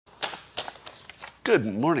Good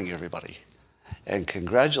morning, everybody, and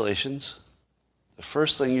congratulations. The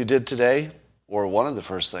first thing you did today, or one of the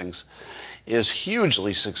first things, is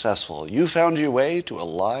hugely successful. You found your way to a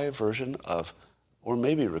live version of, or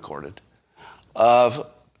maybe recorded, of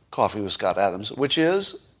Coffee with Scott Adams, which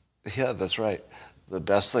is, yeah, that's right, the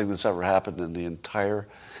best thing that's ever happened in the entire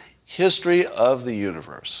history of the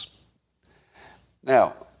universe.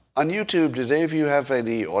 Now, on YouTube, did any of you have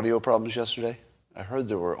any audio problems yesterday? I heard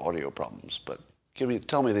there were audio problems, but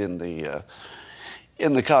tell me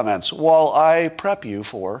in the comments while I prep you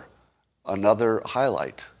for another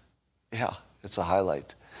highlight. Yeah, it's a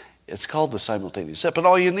highlight. It's called the simultaneous sip, and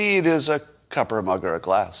all you need is a cup or a mug or a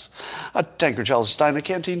glass, a tankard, chalice, stein, a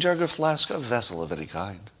canteen, jug, or flask, a vessel of any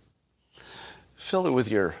kind. Fill it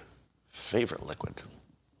with your favorite liquid.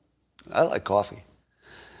 I like coffee.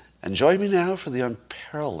 And join me now for the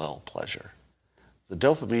unparalleled pleasure, the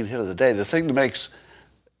dopamine hit of the day, the thing that makes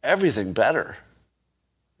everything better.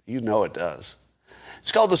 You know it does.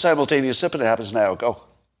 It's called the simultaneous sip, and it happens now. Go.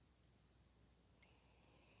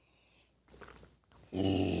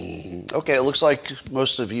 Okay, it looks like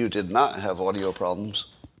most of you did not have audio problems,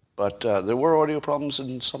 but there were audio problems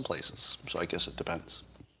in some places, so I guess it depends.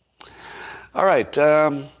 All right.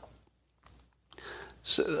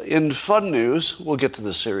 So in fun news, we'll get to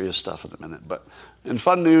the serious stuff in a minute, but in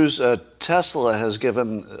fun news, Tesla has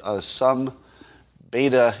given some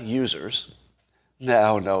beta users.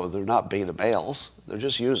 No, they're not beta males. They're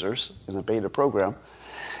just users in a beta program.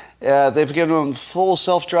 They've given them full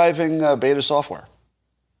self-driving beta software.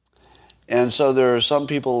 And so there are some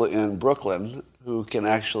people in Brooklyn who can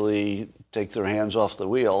actually take their hands off the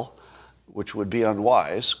wheel, which would be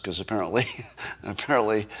unwise, because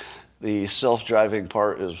apparently the self-driving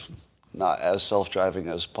part is not as self-driving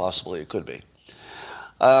as possibly it could be.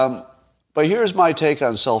 But here's my take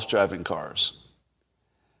on self-driving cars.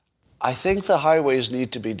 I think the highways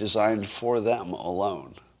need to be designed for them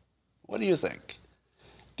alone. What do you think?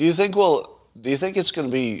 Do you think it's going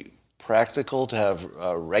to be practical to have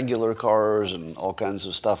regular cars and all kinds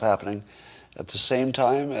of stuff happening at the same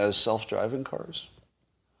time as self-driving cars?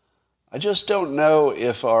 I just don't know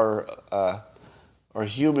if our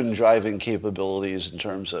human driving capabilities in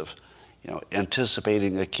terms of,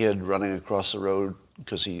 anticipating a kid running across the road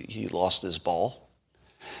because he lost his ball.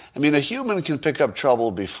 I mean, a human can pick up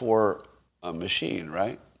trouble before a machine,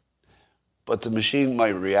 right? But the machine might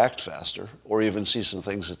react faster or even see some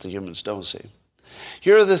things that the humans don't see.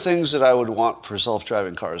 Here are the things that I would want for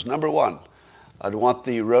self-driving cars. Number one, I'd want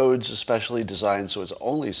the roads especially designed so it's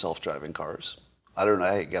only self-driving cars. I don't know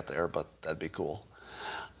how you get there, but that'd be cool.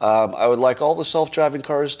 I would like all the self-driving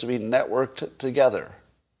cars to be networked together.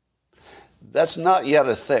 That's not yet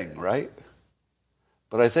a thing, right?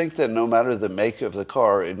 But I think that no matter the make of the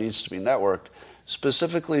car, it needs to be networked,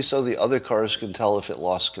 specifically so the other cars can tell if it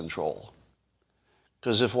lost control.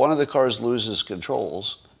 Because if one of the cars loses control,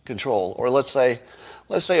 or let's say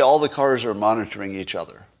all the cars are monitoring each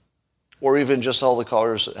other, or even just all the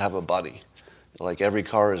cars have a buddy, like every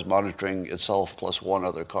car is monitoring itself plus one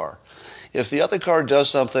other car. If the other car does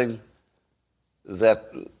something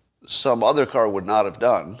that some other car would not have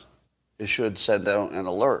done, it should send out an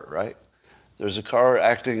alert, right? There's a car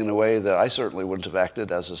acting in a way that I certainly wouldn't have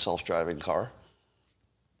acted as a self-driving car.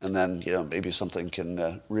 And then, maybe something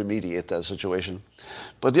can remediate that situation.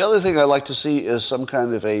 But the other thing I like to see is some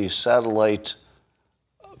kind of a satellite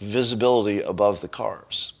visibility above the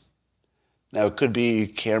cars. Now, it could be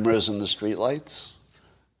cameras in the streetlights.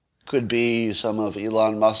 Could be some of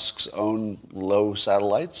Elon Musk's own low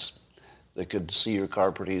satellites that could see your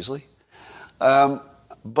car pretty easily.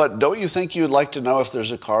 But don't you think you'd like to know if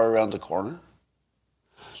there's a car around the corner?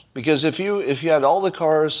 Because if you had all the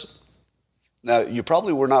cars, now you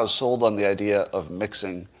probably were not sold on the idea of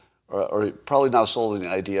mixing, or probably not sold on the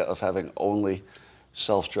idea of having only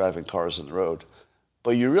self-driving cars on the road.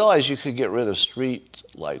 But you realize you could get rid of street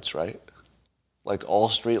lights, right? Like all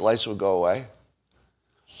street lights would go away.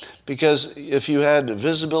 Because if you had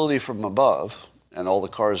visibility from above and all the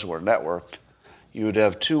cars were networked, you would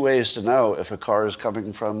have two ways to know if a car is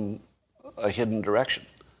coming from a hidden direction.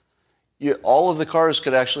 All of the cars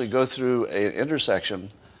could actually go through an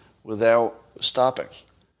intersection without stopping.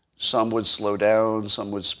 Some would slow down,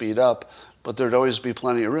 some would speed up, but there'd always be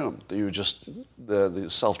plenty of room. The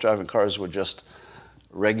self-driving cars would just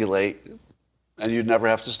regulate, and you'd never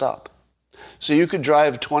have to stop. So you could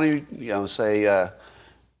drive 20%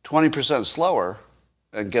 slower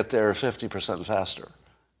and get there 50% faster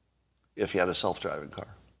if you had a self-driving car.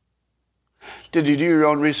 Did you do your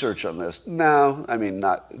own research on this? No, I mean,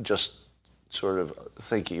 not just sort of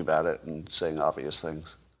thinking about it and saying obvious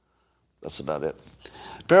things. That's about it.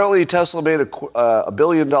 Apparently, Tesla made $1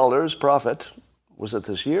 billion profit. Was it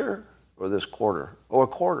this year or this quarter? Oh, a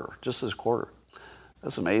quarter, just this quarter.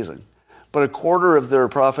 That's amazing. But a quarter of their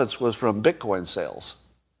profits was from Bitcoin sales.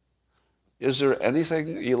 Is there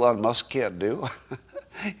anything Elon Musk can't do?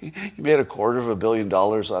 He made $250 million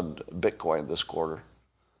on Bitcoin this quarter.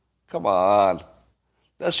 Come on.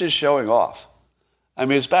 That's just showing off. I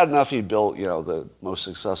mean, it's bad enough he built, the most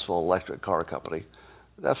successful electric car company.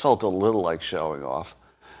 That felt a little like showing off.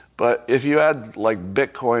 But if you add like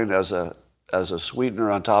Bitcoin as a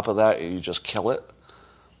sweetener on top of that and you just kill it,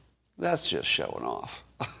 that's just showing off.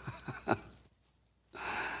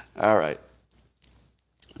 All right.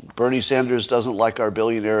 Bernie Sanders doesn't like our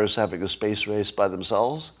billionaires having a space race by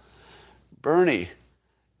themselves. Bernie,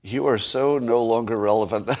 you are so no longer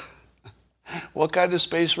relevant. What kind of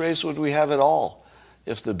space race would we have at all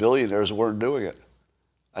if the billionaires weren't doing it?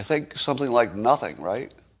 I think something like nothing,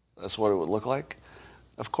 right? That's what it would look like.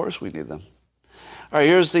 Of course we need them. All right,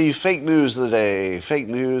 here's the fake news of the day. Fake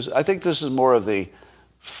news. I think this is more of the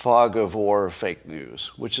fog of war fake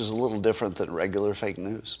news, which is a little different than regular fake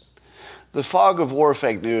news. The fog of war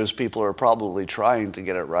fake news, people are probably trying to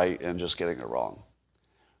get it right and just getting it wrong.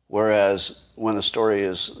 Whereas when a story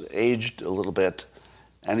is aged a little bit,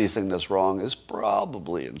 anything that's wrong is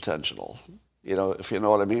probably intentional, if you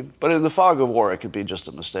know what I mean. But in the fog of war, it could be just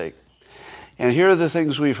a mistake. And here are the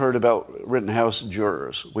things we've heard about Rittenhouse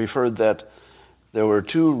jurors. We've heard that there were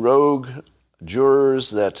 2 rogue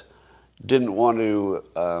jurors that didn't want to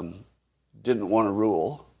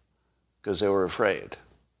rule because they were afraid.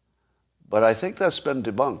 But I think that's been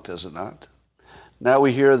debunked, is it not? Now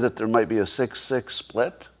we hear that there might be a 6-6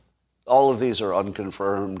 split. All of these are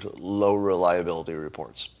unconfirmed, low reliability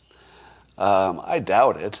reports. I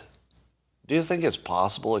doubt it. Do you think it's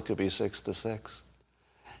possible it could be 6-6?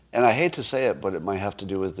 And I hate to say it, but it might have to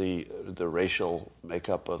do with the racial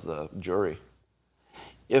makeup of the jury.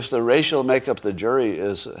 If the racial makeup of the jury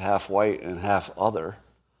is half white and half other,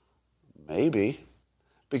 maybe.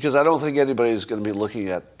 Because I don't think anybody's going to be looking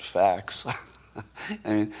at facts. I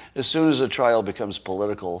mean, as soon as a trial becomes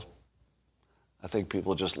political, I think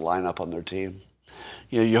people just line up on their team.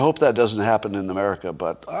 You hope that doesn't happen in America,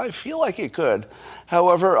 but I feel like it could.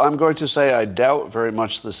 However, I'm going to say I doubt very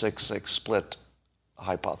much the 6-6 split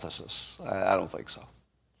hypothesis. I don't think so.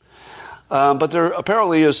 But there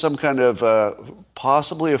apparently is some kind of,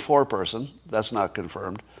 possibly a 4-person, that's not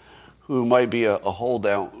confirmed, who might be a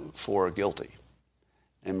holdout for guilty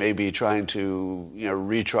and maybe trying to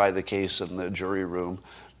retry the case in the jury room.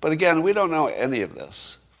 But again, we don't know any of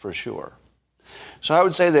this for sure. So I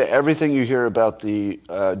would say that everything you hear about the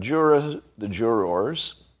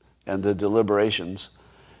jurors and the deliberations,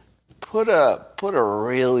 put a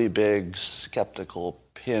really big skeptical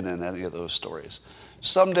pin in any of those stories.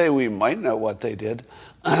 Someday we might know what they did,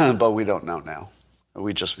 but we don't know now.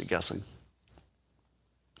 We'd just be guessing.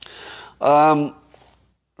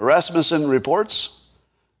 Rasmussen reports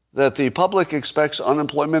that the public expects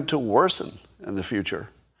unemployment to worsen in the future.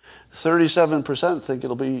 37% think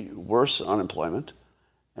it'll be worse unemployment,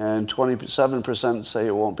 and 27% say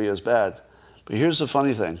it won't be as bad. But here's the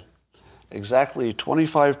funny thing. Exactly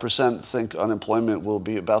 25% think unemployment will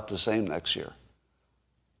be about the same next year.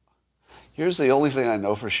 Here's the only thing I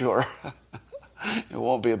know for sure. It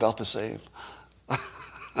won't be about the same.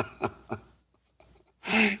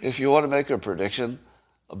 If you want to make a prediction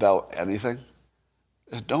about anything,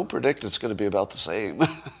 don't predict it's going to be about the same.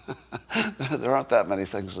 There aren't that many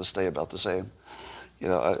things that stay about the same.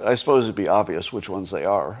 I suppose it'd be obvious which ones they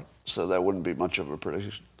are, so that wouldn't be much of a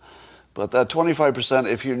prediction. But that 25%,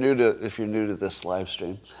 if you're new to this live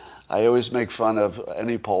stream, I always make fun of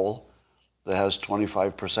any poll that has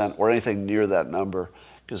 25% or anything near that number,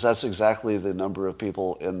 because that's exactly the number of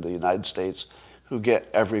people in the United States who get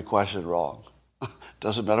every question wrong.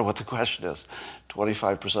 Doesn't matter what the question is.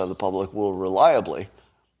 25% of the public will reliably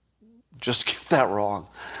just get that wrong.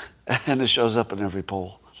 And it shows up in every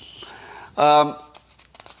poll. One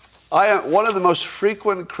of the most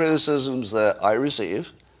frequent criticisms that I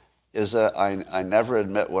receive is that I never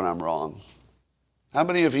admit when I'm wrong. How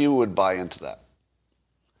many of you would buy into that?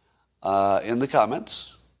 In the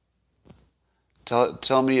comments,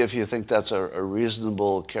 tell me if you think that's a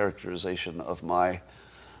reasonable characterization of my,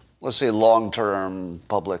 let's say, long-term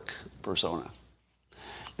public persona.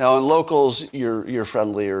 Now, in locals, you're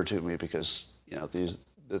friendlier to me because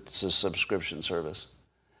it's a subscription service.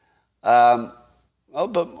 But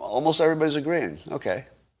almost everybody's agreeing. Okay.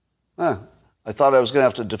 I thought I was going to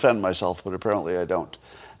have to defend myself, but apparently I don't.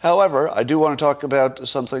 However, I do want to talk about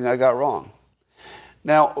something I got wrong.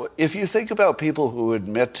 Now, if you think about people who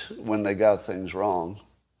admit when they got things wrong,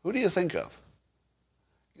 who do you think of?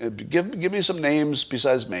 Give me some names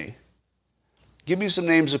besides me. Give me some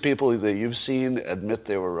names of people that you've seen admit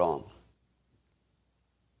they were wrong.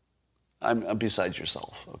 I'm besides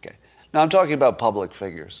yourself, okay. Now I'm talking about public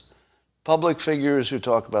figures. Public figures who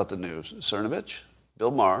talk about the news. Cernovich,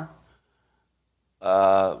 Bill Maher,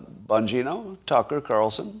 Bongino, Tucker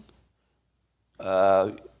Carlson,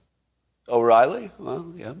 O'Reilly,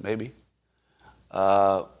 well, yeah, maybe.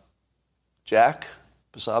 Jack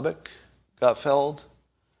Posobiec, Gutfeld,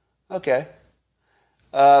 okay.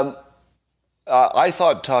 I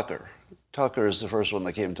thought Tucker. Tucker is the first one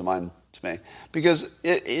that came to mind to me because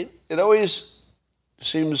it always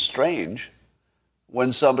seems strange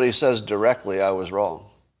when somebody says directly, I was wrong.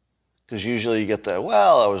 Because usually you get the,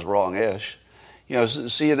 well, I was wrong-ish. You know,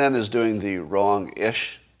 CNN is doing the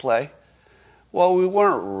wrong-ish play. Well, we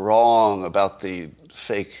weren't wrong about the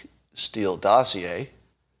fake Steele dossier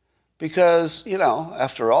because, you know,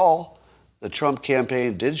 after all, the Trump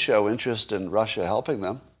campaign did show interest in Russia helping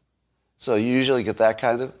them. So you usually get that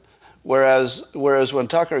kind of, whereas when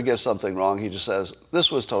Tucker gets something wrong, he just says,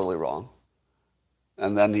 this was totally wrong.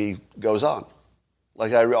 And then he goes on.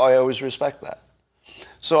 Like, I always respect that.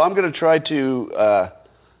 So I'm going to try to,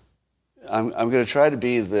 I'm going to try to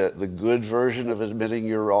be the good version of admitting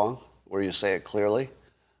you're wrong, where you say it clearly.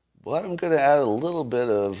 But I'm going to add a little bit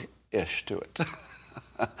of ish to it.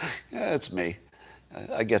 Yeah, it's me.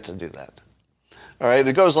 I get to do that. All right,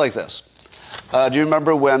 it goes like this. Do you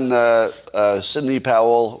remember when Sidney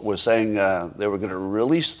Powell was saying they were going to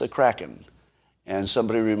release the Kraken? And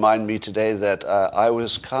somebody reminded me today that I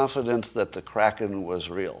was confident that the Kraken was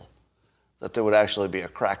real, that there would actually be a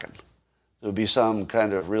Kraken. There would be some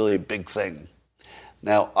kind of really big thing.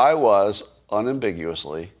 Now, I was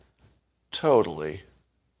unambiguously, totally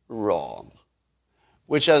wrong,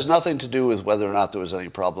 which has nothing to do with whether or not there was any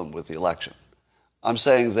problem with the election. I'm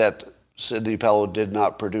saying that Sidney Powell did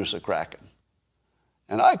not produce a Kraken.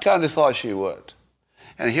 And I kind of thought she would.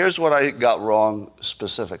 And here's what I got wrong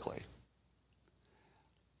specifically.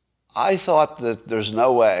 I thought that there's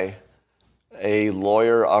no way a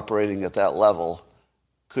lawyer operating at that level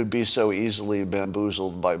could be so easily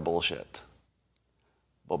bamboozled by bullshit.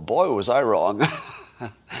 But boy, was I wrong.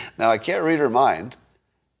 Now, I can't read her mind,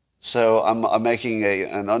 so I'm making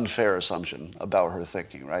an unfair assumption about her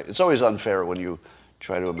thinking, right? It's always unfair when you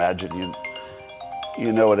try to imagine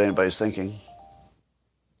you know what anybody's thinking.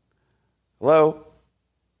 Hello?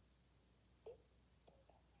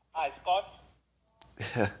 Hi, Scott.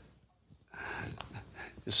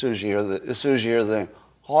 As soon as you hear the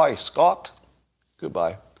hi, Scott,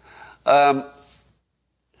 goodbye.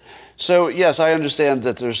 So yes, I understand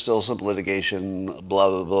that there's still some litigation, blah,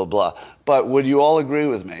 blah, blah, blah. But would you all agree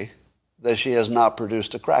with me that she has not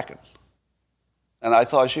produced a Kraken? And I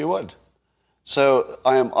thought she would. So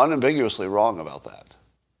I am unambiguously wrong about that.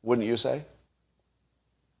 Wouldn't you say?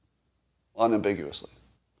 Unambiguously.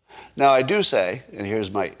 Now I do say, and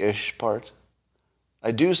here's my ish part, I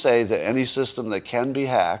do say that any system that can be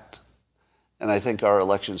hacked, and I think our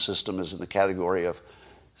election system is in the category of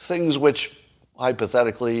things which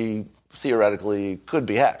hypothetically, theoretically could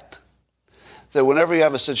be hacked. That whenever you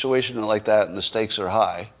have a situation like that and the stakes are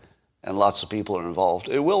high and lots of people are involved,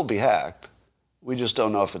 it will be hacked. We just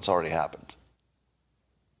don't know if it's already happened.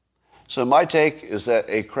 So my take is that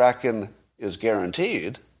a Kraken is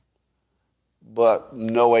guaranteed, but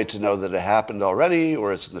no way to know that it happened already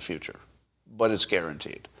or it's in the future. But it's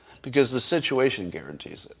guaranteed because the situation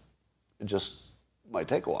guarantees it. It just might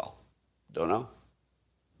take a while. Don't know.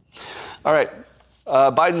 All right.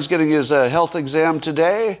 Biden's getting his health exam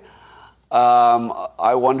today.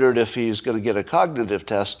 I wondered if he's going to get a cognitive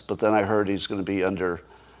test, but then I heard he's going to be under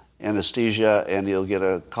anesthesia and he'll get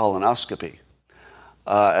a colonoscopy.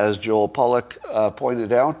 As Joel Pollack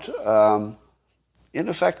pointed out, in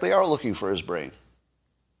effect, they are looking for his brain.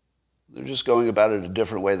 They're just going about it a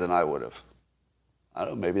different way than I would have. I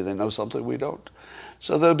don't know, maybe they know something we don't.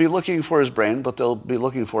 So they'll be looking for his brain, but they'll be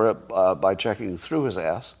looking for it by checking through his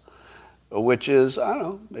ass, which is, I don't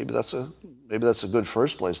know, maybe that's a good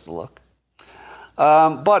first place to look.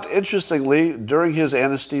 But interestingly, during his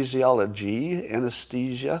anesthesia,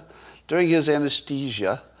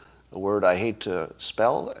 a word I hate to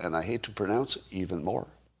spell and I hate to pronounce even more,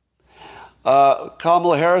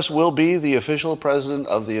 Kamala Harris will be the official president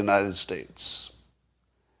of the United States.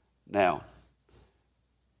 Now,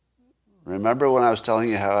 remember when I was telling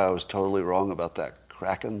you how I was totally wrong about that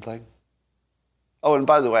Kraken thing? Oh, and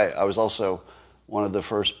by the way, I was also one of the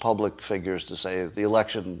first public figures to say the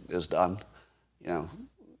election is done. You know,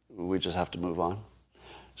 we just have to move on.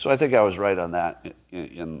 So I think I was right on that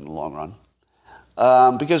in the long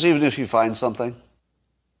run. Because even if you find something,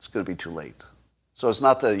 it's going to be too late. So it's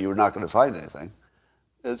not that you're not going to find anything.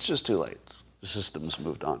 It's just too late. The system's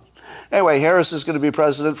moved on. Anyway, Harris is going to be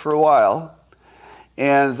president for a while,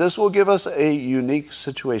 and this will give us a unique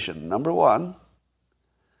situation. Number one,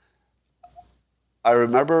 I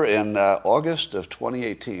remember in August of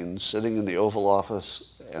 2018, sitting in the Oval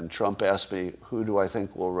Office, and Trump asked me, who do I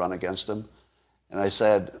think will run against him? And I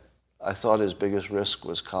said, I thought his biggest risk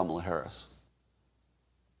was Kamala Harris.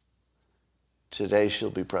 Today,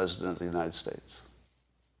 she'll be president of the United States.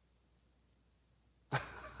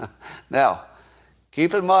 Now,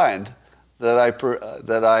 keep in mind that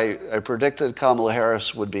I predicted Kamala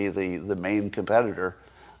Harris would be the main competitor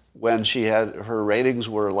when her ratings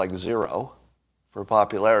were like 0 for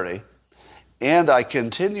popularity, and I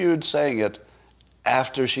continued saying it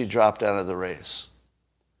after she dropped out of the race.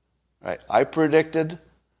 Right? I predicted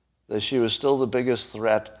that she was still the biggest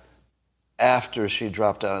threat after she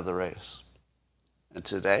dropped out of the race. And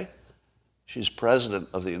today, she's president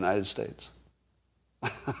of the United States.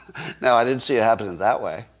 Now, I didn't see it happening that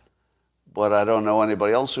way, but I don't know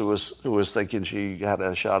anybody else who was thinking she had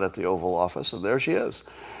a shot at the Oval Office, and there she is.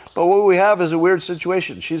 But what we have is a weird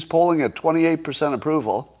situation. She's polling at 28%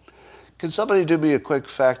 approval. Can somebody do me a quick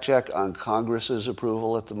fact check on Congress's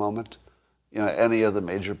approval at the moment? Any of the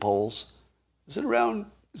major polls? Is it around,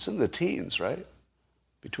 it's in the teens, right?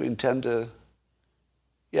 Between 10 to,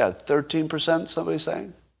 13%, somebody's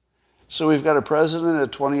saying? So we've got a president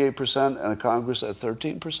at 28% and a Congress at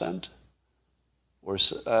 13%? Or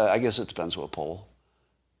I guess it depends what poll.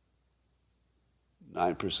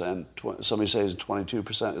 9%, somebody says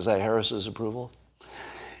 22%. Is that Harris's approval?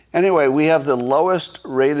 Anyway, we have the lowest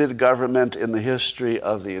rated government in the history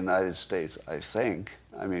of the United States, I think.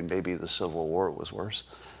 I mean, maybe the Civil War was worse.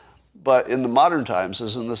 But in the modern times,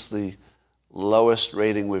 isn't this the lowest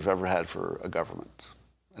rating we've ever had for a government?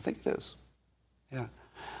 I think it is. Yeah.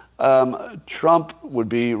 Trump would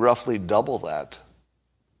be roughly double that,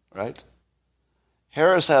 right?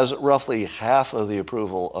 Harris has roughly half of the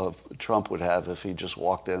approval of Trump would have if he just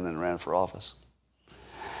walked in and ran for office.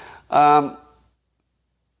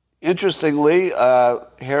 Interestingly,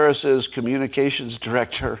 Harris's communications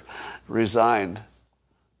director resigned.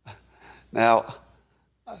 Now,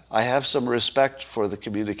 I have some respect for the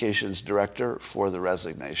communications director for the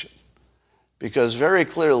resignation, because very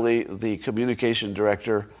clearly the communication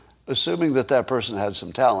director, assuming that that person had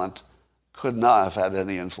some talent, could not have had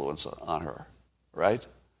any influence on her, right?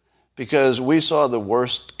 Because we saw the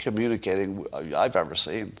worst communicating I've ever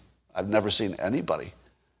seen. I've never seen anybody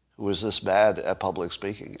who was this bad at public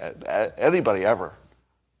speaking. Anybody ever.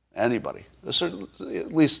 Anybody.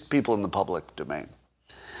 At least people in the public domain.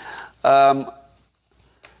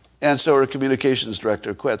 And so her communications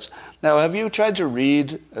director quits. Now, have you ever tried to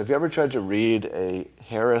read a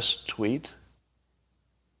Harris tweet?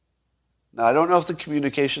 Now, I don't know if the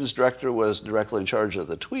communications director was directly in charge of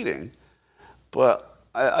the tweeting, but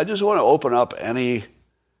I just want to open up any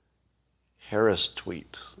Harris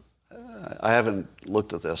tweet. I haven't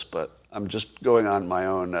looked at this, but I'm just going on my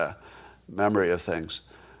own memory of things.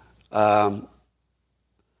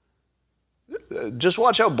 Just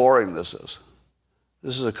watch how boring this is.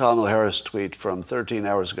 This is a Kamala Harris tweet from 13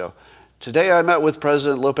 hours ago. Today I met with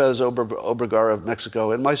President Lopez Obrador of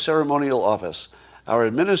Mexico in my ceremonial office. Our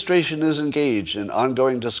administration is engaged in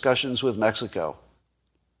ongoing discussions with Mexico.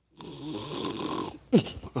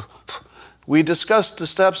 We discussed the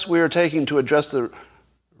steps we are taking to address the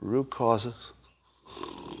root causes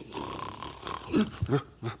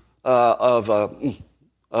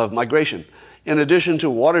of migration, in addition to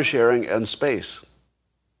water sharing and space.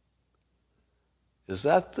 Is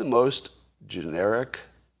that the most generic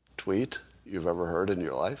tweet you've ever heard in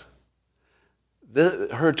your life?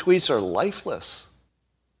 Her tweets are lifeless.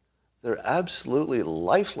 They're absolutely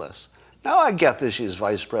lifeless. Now, I get that she's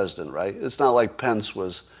vice president, right? It's not like Pence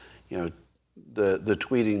was, the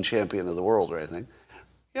tweeting champion of the world or anything.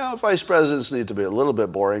 Vice presidents need to be a little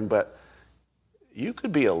bit boring, but you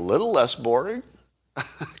could be a little less boring,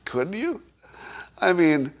 couldn't you? I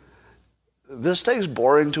mean, this thing's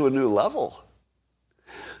boring to a new level.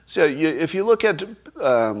 So if you look at,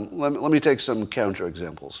 let me take some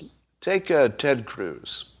counterexamples. Take Ted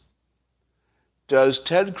Cruz. Does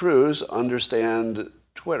Ted Cruz understand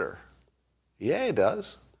Twitter? Yeah, he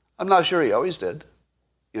does. I'm not sure he always did.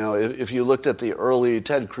 If you looked at the early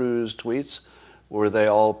Ted Cruz tweets, were they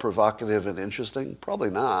all provocative and interesting? Probably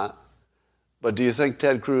not. But do you think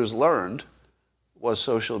Ted Cruz learned what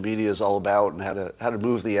social media is all about and how to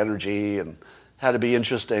move the energy and how to be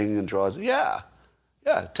interesting and draw? Yeah,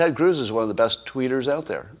 Ted Cruz is one of the best tweeters out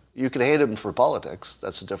there. You can hate him for politics.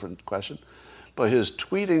 That's a different question. But his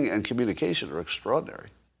tweeting and communication are extraordinary.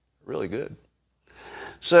 Really good.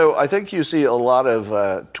 So I think you see a lot of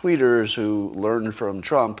tweeters who learned from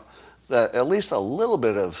Trump that at least a little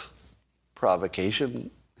bit of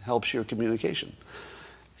provocation helps your communication.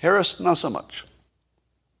 Harris, not so much.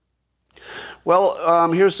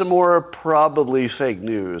 Well, here's some more probably fake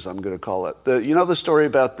news, I'm going to call it. You know the story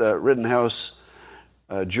about the Rittenhouse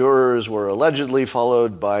jurors were allegedly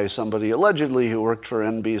followed by somebody allegedly who worked for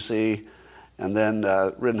NBC, and then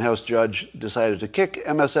Rittenhouse judge decided to kick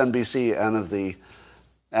MSNBC out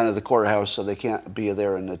of the courthouse so they can't be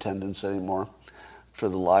there in attendance anymore for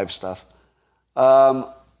the live stuff.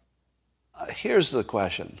 Here's the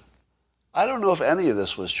question. I don't know if any of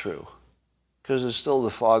this was true, because it's still the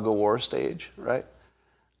fog of war stage, right?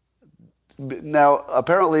 Now,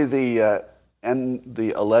 apparently the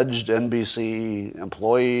alleged NBC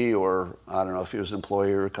employee, or I don't know if he was an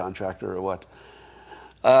employee or a contractor or what,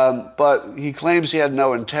 but he claims he had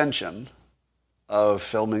no intention of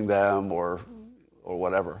filming them or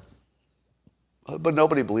whatever. But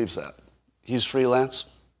nobody believes that. He's freelance.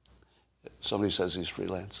 Somebody says he's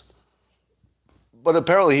freelance. But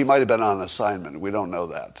apparently he might have been on assignment. We don't know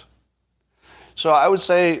that. So I would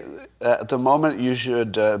say at the moment you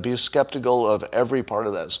should be skeptical of every part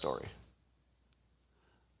of that story.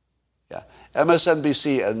 Yeah,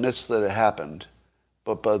 MSNBC admits that it happened,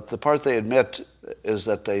 but the part they admit is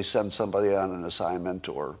that they sent somebody on an assignment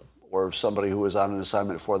or somebody who was on an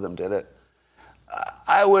assignment for them did it.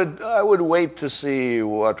 I would wait to see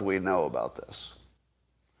what we know about this.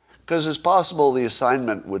 Because it's possible the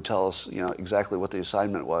assignment would tell us, exactly what the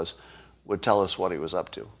assignment was, would tell us what he was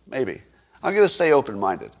up to. Maybe. I'm going to stay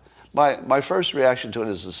open-minded. My first reaction to it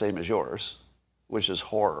is the same as yours, which is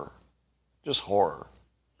horror. Just horror.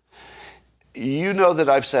 You know that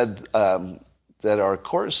I've said that our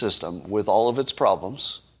court system, with all of its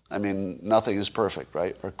problems, I mean, nothing is perfect,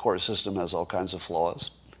 right? Our court system has all kinds of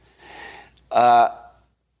flaws.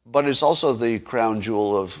 But it's also the crown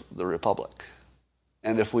jewel of the republic.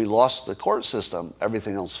 And if we lost the court system,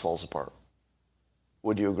 everything else falls apart.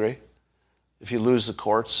 Would you agree? If you lose the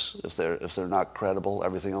courts, if they're not credible,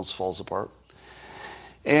 everything else falls apart.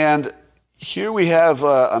 And here we have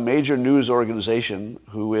a major news organization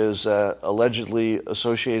who is allegedly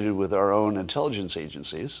associated with our own intelligence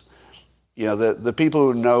agencies. The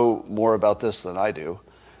people who know more about this than I do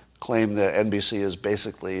claim that NBC is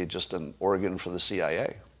basically just an organ for the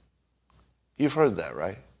CIA. You've heard that,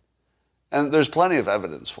 right? And there's plenty of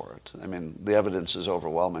evidence for it. I mean, the evidence is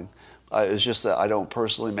overwhelming. It's just that I don't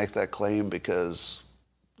personally make that claim because,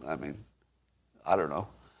 I don't know.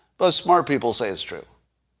 But smart people say it's true.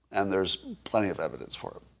 And there's plenty of evidence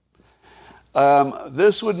for it.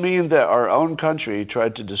 This would mean that our own country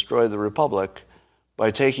tried to destroy the republic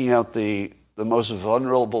by taking out the most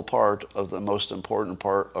vulnerable part of the most important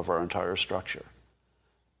part of our entire structure.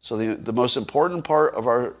 So the most important part of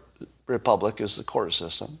our republic is the court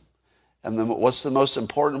system. And then what's the most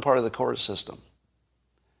important part of the court system?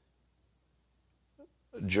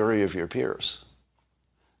 A jury of your peers.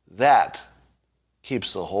 That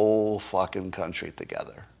keeps the whole fucking country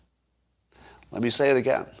together. Let me say it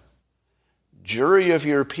again. Jury of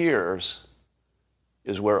your peers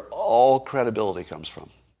is where all credibility comes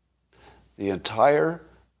from. The entire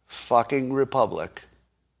fucking republic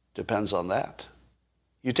depends on that.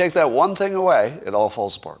 You take that one thing away, it all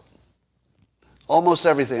falls apart. Almost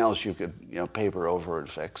everything else you could, paper over and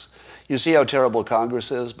fix. You see how terrible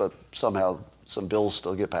Congress is, but somehow some bills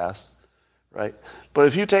still get passed, right? But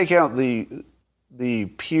if you take out the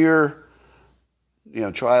peer,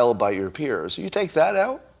 trial by your peers, you take that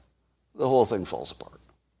out, the whole thing falls apart.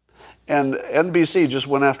 And NBC just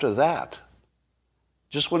went after that.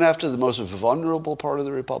 Just went after the most vulnerable part of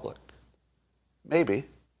the republic. Maybe.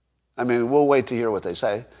 We'll wait to hear what they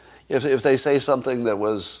say. If they say something that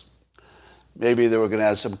was, maybe they were going to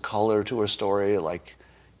add some color to a story, like,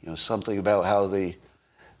 something about how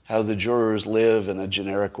the jurors live in a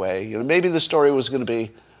generic way. Maybe the story was going to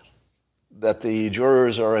be that the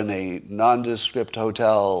jurors are in a nondescript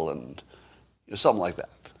hotel and something like that.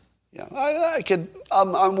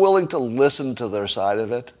 I'm willing to listen to their side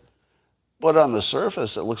of it, but on the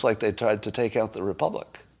surface, it looks like they tried to take out the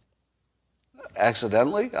republic.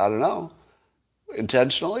 Accidentally? I don't know.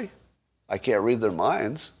 Intentionally? I can't read their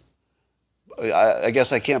minds. I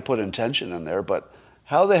guess I can't put intention in there, but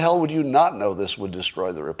how the hell would you not know this would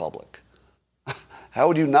destroy the republic? How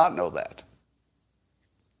would you not know that?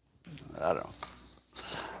 I don't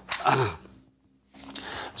know.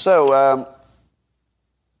 So, all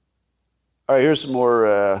right, here's some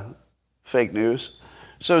more fake news.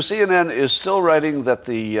 So CNN is still writing that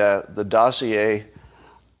the dossier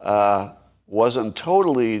wasn't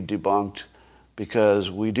totally debunked because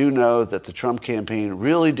we do know that the Trump campaign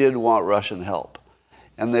really did want Russian help.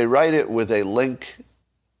 And they write it with a link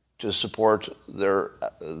to support their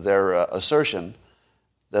assertion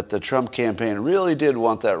that the Trump campaign really did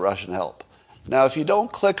want that Russian help. Now, if you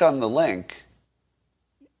don't click on the link,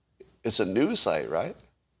 it's a news site, right?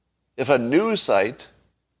 If a news site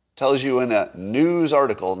tells you in a news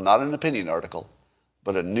article, not an opinion article,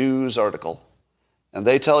 but a news article, and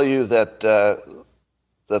they tell you that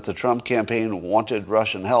that the Trump campaign wanted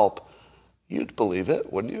Russian help, you'd believe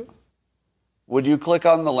it, wouldn't you? Would you click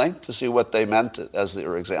on the link to see what they meant as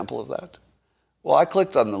their example of that? Well, I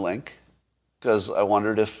clicked on the link because I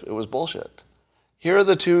wondered if it was bullshit. Here are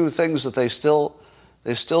the two things that they still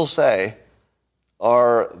say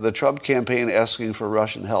are the Trump campaign asking for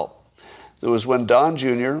Russian help. It was when Don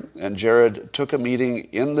Jr. and Jared took a meeting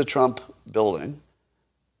in the Trump building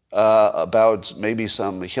about maybe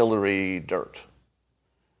some Hillary dirt.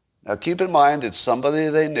 Now keep in mind, it's somebody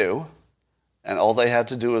they knew, and all they had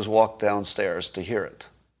to do was walk downstairs to hear it.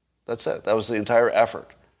 That's it. That was the entire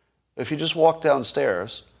effort. If you just walk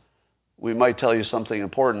downstairs, we might tell you something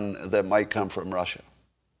important that might come from Russia.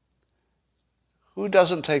 Who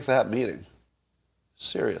doesn't take that meeting?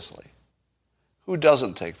 Seriously. Who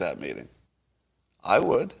doesn't take that meeting? I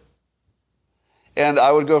would. And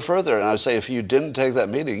I would go further, and I would say if you didn't take that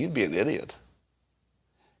meeting, you'd be an idiot.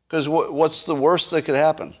 Because what's the worst that could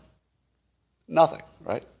happen? Nothing,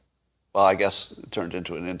 right? Well, I guess it turned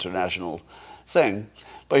into an international thing.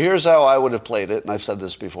 But here's how I would have played it, and I've said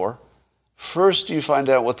this before. First, you find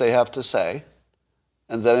out what they have to say,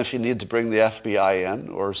 and then if you need to bring the FBI in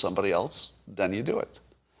or somebody else, then you do it.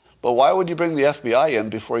 But why would you bring the FBI in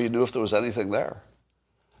before you knew if there was anything there?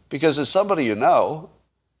 Because it's somebody you know,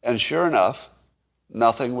 and sure enough,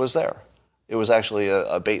 nothing was there. It was actually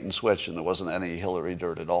a bait and switch, and there wasn't any Hillary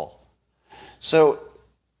dirt at all. So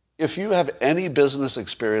if you have any business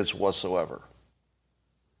experience whatsoever,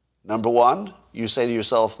 number one, you say to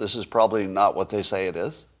yourself, this is probably not what they say it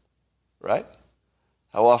is, right?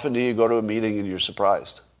 How often do you go to a meeting and you're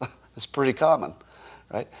surprised? It's pretty common,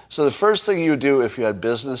 right? So the first thing you do if you had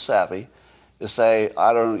business savvy is say,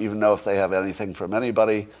 I don't even know if they have anything from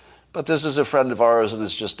anybody, but this is a friend of ours and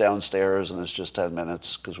it's just downstairs and it's just 10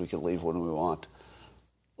 minutes because we can leave when we want.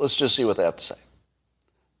 Let's just see what they have to say.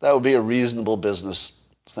 That would be a reasonable business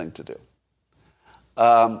thing to do.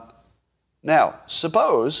 Now,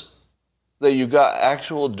 suppose that you got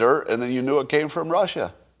actual dirt and then you knew it came from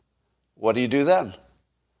Russia. What do you do then?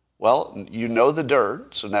 Well, you know the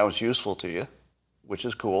dirt, so now it's useful to you, which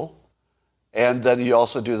is cool. And then you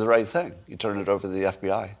also do the right thing. You turn it over to the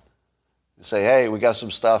FBI. You say, hey, we got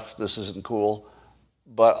some stuff, this isn't cool,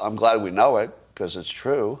 but I'm glad we know it because it's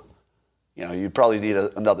true. You know, you'd probably need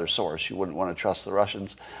another source. You wouldn't want to trust the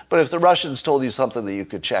Russians. But if the Russians told you something that you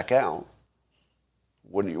could check out,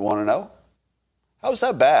 wouldn't you want to know? How's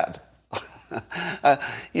that bad? But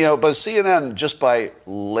CNN, just by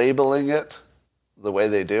labeling it the way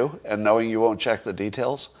they do and knowing you won't check the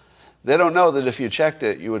details, they don't know that if you checked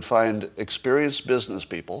it, you would find experienced business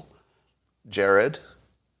people, Jared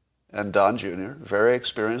and Don Jr., very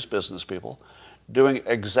experienced business people, doing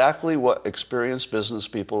exactly what experienced business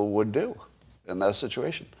people would do in that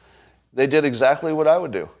situation. They did exactly what I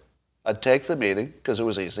would do. I'd take the meeting because it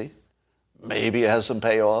was easy. Maybe it has some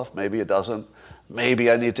payoff, maybe it doesn't.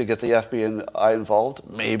 Maybe I need to get the FBI involved,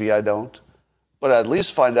 maybe I don't. But I'd at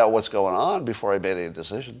least find out what's going on before I made any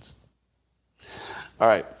decisions. All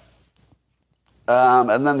right.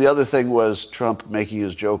 And then the other thing was Trump making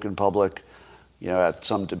his joke in public, at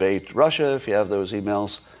some debate. Russia, if you have those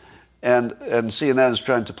emails. And CNN is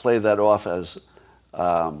trying to play that off as, he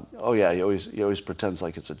always pretends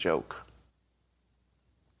like it's a joke.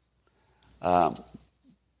 But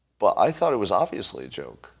I thought it was obviously a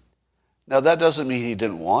joke. Now, that doesn't mean he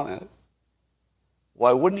didn't want it.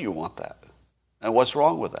 Why wouldn't you want that? And what's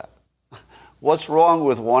wrong with that? What's wrong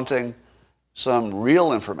with wanting some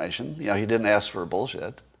real information? He didn't ask for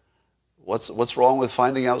bullshit. What's wrong with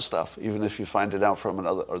finding out stuff, even if you find it out from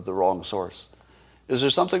another or the wrong source? Is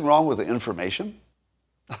there something wrong with the information?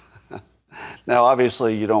 Now,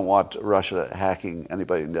 obviously, you don't want Russia hacking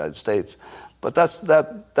anybody in the United States, but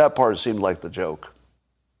that part seemed like the joke.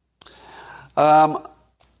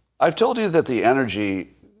 I've told you that the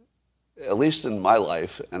energy, at least in my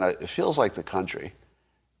life, and it feels like the country,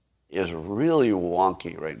 is really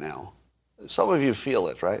wonky right now. Some of you feel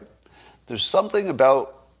it, right? There's something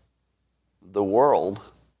about the world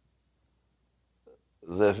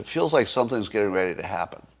that feels like something's getting ready to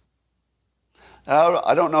happen. Now,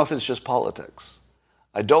 I don't know if it's just politics.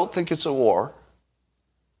 I don't think it's a war.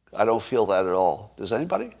 I don't feel that at all. Does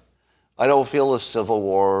anybody? I don't feel a civil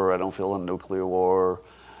war. I don't feel a nuclear war.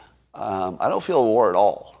 I don't feel a war at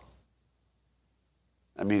all.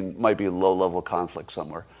 I mean, might be low-level conflict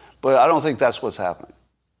somewhere. But I don't think that's what's happening.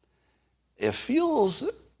 It feels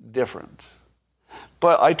different.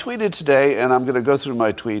 But I tweeted today, and I'm going to go through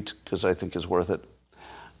my tweet because I think it's worth it,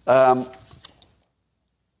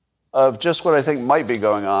 of just what I think might be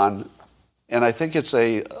going on. And I think it's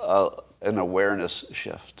an awareness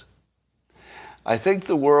shift. I think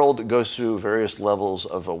the world goes through various levels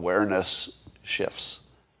of awareness shifts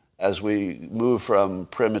as we move from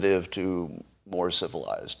primitive to more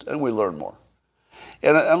civilized, and we learn more.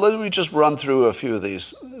 And let me just run through a few of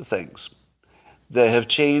these things that have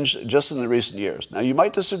changed just in the recent years. Now, you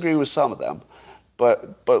might disagree with some of them,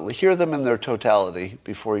 but hear them in their totality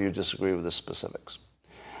before you disagree with the specifics.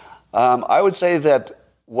 I would say that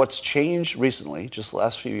what's changed recently, just the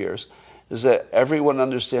last few years, is that everyone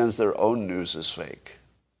understands their own news is fake.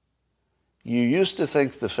 You used to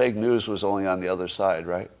think the fake news was only on the other side,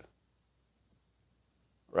 right?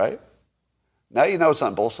 Right? Now you know it's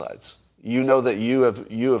on both sides. You know that you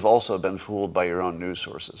have also been fooled by your own news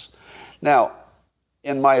sources. Now,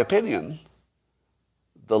 in my opinion,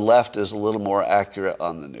 the left is a little more accurate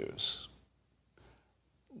on the news.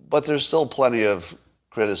 But there's still plenty of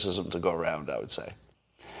criticism to go around, I would say.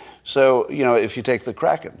 So, if you take the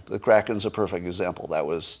Kraken's a perfect example. That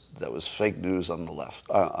was fake news on the left.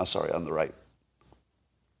 On the right.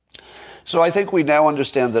 So I think we now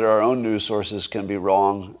understand that our own news sources can be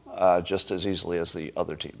wrong just as easily as the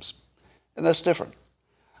other teams. And that's different.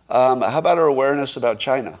 How about our awareness about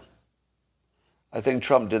China? I think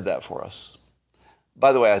Trump did that for us.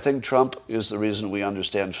 By the way, I think Trump is the reason we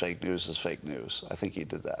understand fake news as fake news. I think he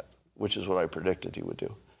did that, which is what I predicted he would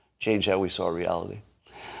do. Change how we saw reality.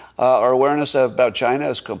 Our awareness about China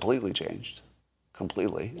has completely changed.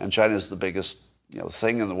 Completely. And China is the biggest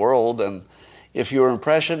thing in the world. And if your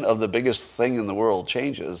impression of the biggest thing in the world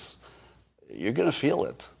changes, you're going to feel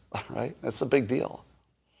it, right? That's a big deal.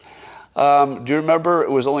 Do you remember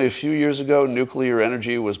it was only a few years ago nuclear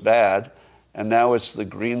energy was bad, and now it's the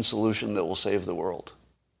green solution that will save the world?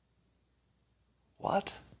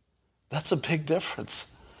 What? That's a big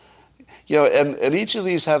difference. And each of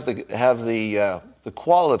these have the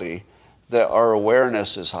quality that our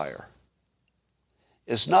awareness is higher.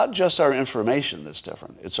 It's not just our information that's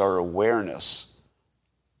different. It's our awareness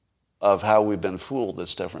of how we've been fooled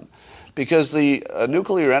that's different. Because the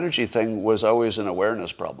nuclear energy thing was always an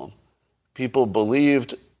awareness problem. People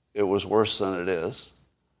believed it was worse than it is,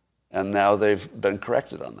 and now they've been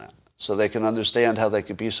corrected on that. So they can understand how they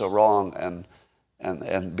could be so wrong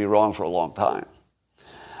and be wrong for a long time.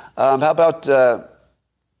 How about the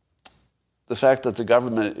fact that the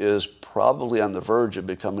government is probably on the verge of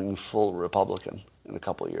becoming full Republican in a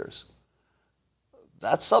couple of years?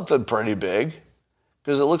 That's something pretty big,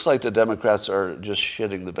 because it looks like the Democrats are just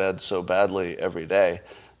shitting the bed so badly every day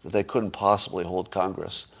that they couldn't possibly hold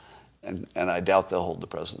Congress, and I doubt they'll hold the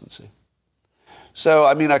presidency. So,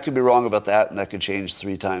 I could be wrong about that, and that could change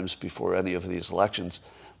 3 times before any of these elections,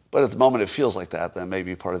 but at the moment it feels like that. That may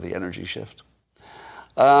be part of the energy shift.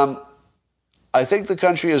 I think the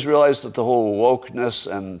country has realized that the whole wokeness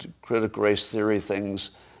and critical race theory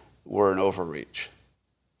things were an overreach.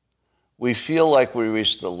 We feel like we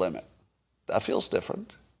reached the limit. That feels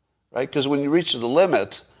different, right? Because when you reach the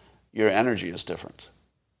limit, your energy is different.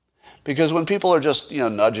 Because when people are just,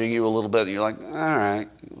 nudging you a little bit, and you're like,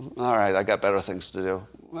 all right, I got better things to do.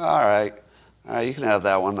 All right, you can have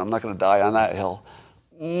that one. I'm not going to die on that hill.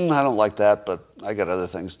 I don't like that, but I got other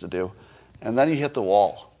things to do. And then you hit the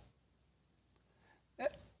wall.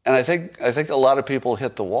 And I think a lot of people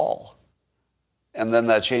hit the wall. And then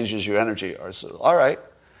that changes your energy. So, all right,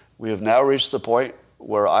 we have now reached the point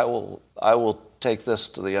where I will take this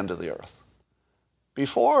to the end of the earth.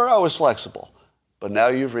 Before, I was flexible. But now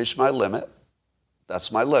you've reached my limit.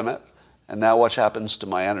 That's my limit. And now what happens to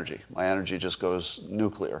my energy? My energy just goes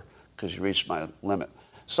nuclear because you reached my limit.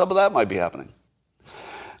 Some of that might be happening.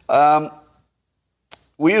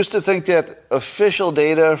 We used to think that official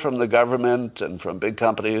data from the government and from big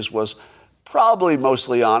companies was probably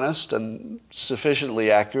mostly honest and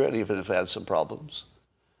sufficiently accurate, even if it had some problems.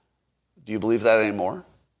 Do you believe that anymore?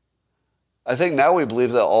 I think now we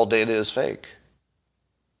believe that all data is fake,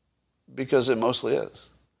 because it mostly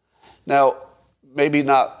is. Now, maybe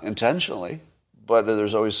not intentionally, but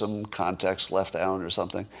there's always some context left out or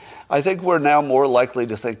something. I think we're now more likely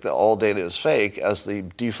to think that all data is fake as the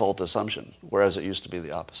default assumption, whereas it used to be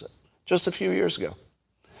the opposite, just a few years ago.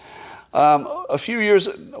 Even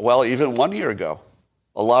 1 year ago,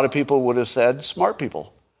 a lot of people would have said, smart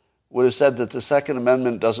people, would have said that the Second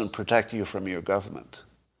Amendment doesn't protect you from your government.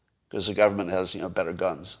 because the government has, better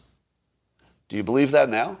guns. Do you believe that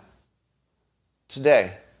now?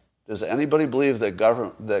 Today, does anybody believe that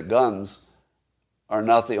guns are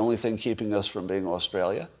not the only thing keeping us from being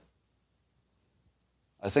Australia?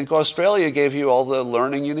 I think Australia gave you all the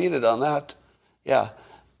learning you needed on that. Yeah.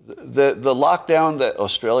 The lockdown that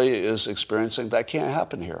Australia is experiencing, that can't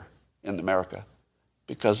happen here in America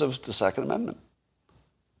because of the Second Amendment.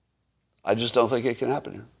 I just don't think it can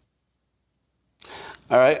happen here.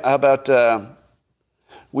 All right, how about,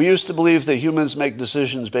 we used to believe that humans make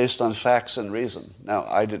decisions based on facts and reason. Now,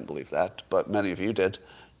 I didn't believe that, but many of you did.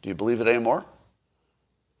 Do you believe it anymore?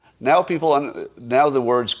 Now the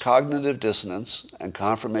words cognitive dissonance and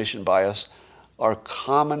confirmation bias are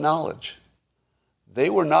common knowledge. They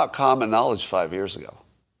were not common knowledge 5 years ago.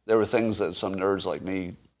 There were things that some nerds like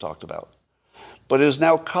me talked about. But it is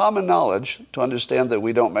now common knowledge to understand that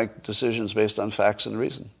we don't make decisions based on facts and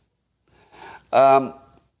reason.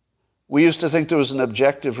 We used to think there was an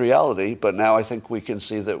objective reality, but now I think we can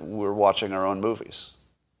see that we're watching our own movies.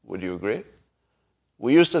 Would you agree?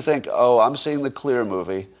 We used to think, oh, I'm seeing the clear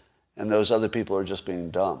movie, and those other people are just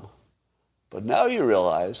being dumb. But now you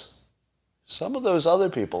realize some of those other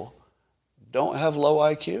people don't have low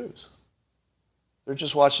IQs. They're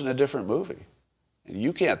just watching a different movie. And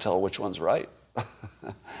you can't tell which one's right.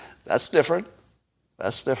 That's different.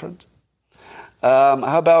 That's different.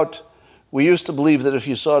 How about, we used to believe that if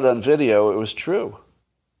you saw it on video, it was true.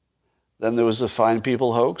 Then there was the Fine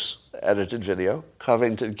People hoax, edited video.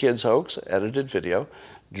 Covington Kids hoax, edited video.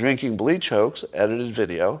 Drinking bleach hoax, edited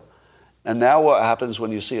video. And now what happens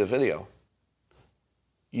when you see a video?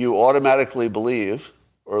 You automatically believe,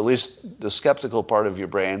 or at least the skeptical part of your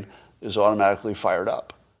brain is automatically fired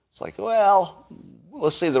up. It's like, well,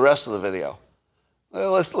 let's see the rest of the video.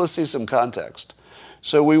 Let's see some context.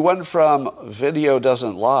 So we went from video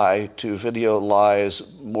doesn't lie to video lies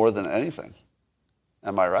more than anything.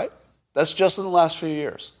 Am I right? That's just in the last few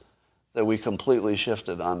years that we completely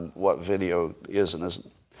shifted on what video is and isn't.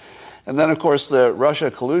 And then, of course, the Russia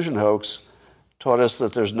collusion hoax taught us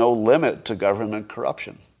that there's no limit to government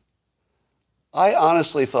corruption. I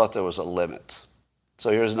honestly thought there was a limit. So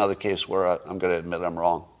here's another case where I'm going to admit I'm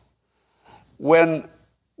wrong. When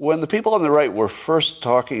the people on the right were first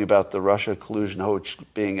talking about the Russia collusion hoax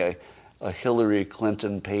being a Hillary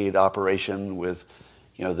Clinton paid operation with,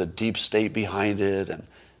 the deep state behind it, and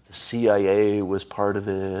the CIA was part of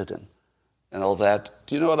it, and all that,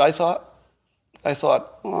 do you know what I thought? I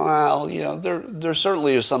thought, well, there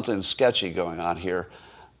certainly is something sketchy going on here,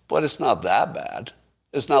 but it's not that bad.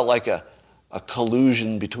 It's not like a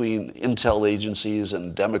collusion between intel agencies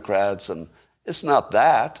and Democrats, and it's not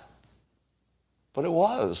that. But it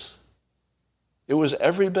was. It was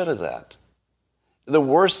every bit of that. The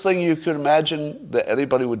worst thing you could imagine that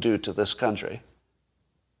anybody would do to this country,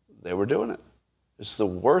 they were doing it. It's the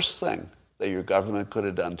worst thing that your government could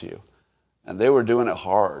have done to you. And they were doing it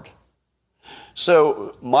hard.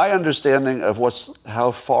 So my understanding of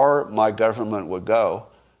how far my government would go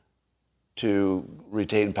to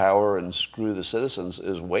retain power and screw the citizens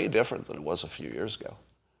is way different than it was a few years ago.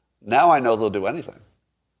 Now I know they'll do anything.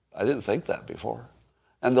 I didn't think that before.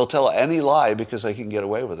 And they'll tell any lie because they can get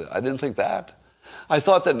away with it. I didn't think that. I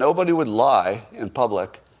thought that nobody would lie in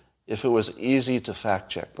public if it was easy to fact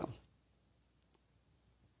check them.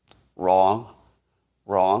 Wrong.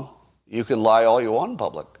 You can lie all you want in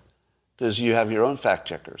public because you have your own fact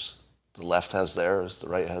checkers. The left has theirs, the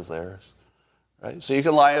right has theirs. Right? So you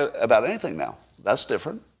can lie about anything now. That's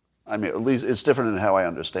different. I mean, at least it's different in how I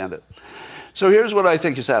understand it. So here's what I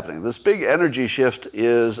think is happening. This big energy shift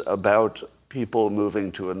is about people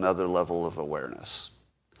moving to another level of awareness.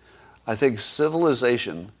 I think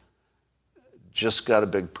civilization just got a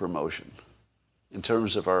big promotion in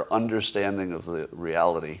terms of our understanding of the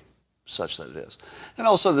reality such that it is. And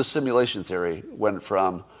also the simulation theory went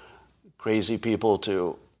from crazy people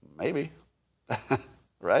to maybe,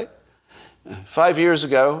 right? 5 years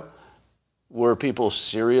ago, were people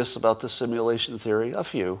serious about the simulation theory? A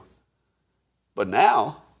few. But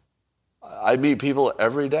now, I meet people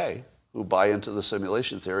every day who buy into the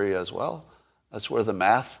simulation theory as well. That's where the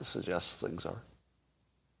math suggests things are.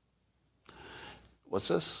 What's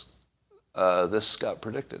this? This got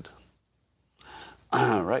predicted.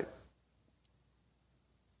 Right.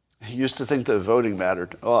 He used to think that voting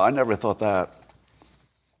mattered. Oh, I never thought that.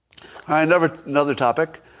 All right, another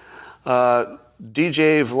topic.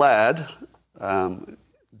 DJ Vlad.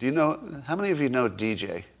 Do you know, how many of you know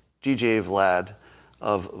DJ? DJ Vlad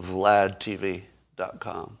of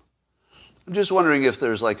VladTV.com. I'm just wondering if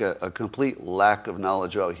there's like a complete lack of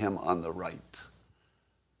knowledge about him on the right.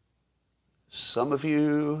 Some of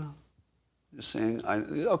you, You're seeing?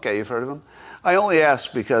 Okay, you've heard of him. I only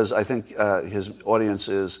ask because I think his audience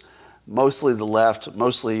is mostly the left,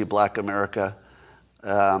 mostly Black America.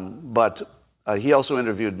 But he also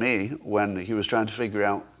interviewed me when he was trying to figure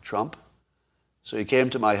out Trump. So he came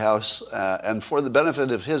to my house and for the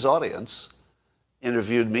benefit of his audience,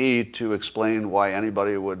 interviewed me to explain why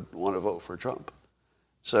anybody would want to vote for Trump.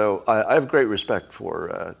 So I have great respect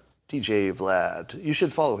for DJ Vlad. You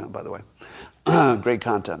should follow him, by the way. Great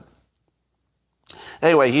content.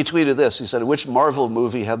 Anyway, he tweeted this. He said, which Marvel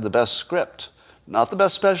movie had the best script? Not the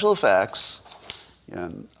best special effects,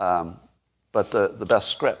 but the best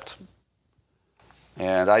script.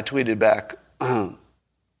 And I tweeted back,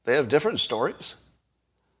 they have different stories.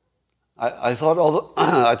 I thought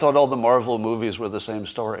all the Marvel movies were the same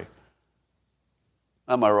story.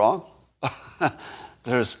 Am I wrong?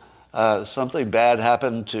 There's something bad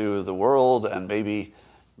happened to the world, and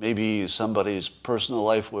maybe somebody's personal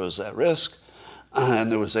life was at risk,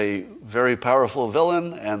 and there was a very powerful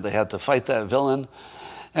villain, and they had to fight that villain.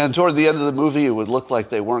 And toward the end of the movie, it would look like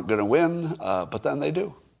they weren't going to win, but then they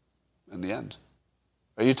do, in the end.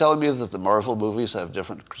 Are you telling me that the Marvel movies have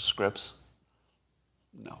different scripts?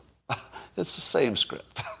 No. It's the same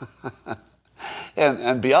script.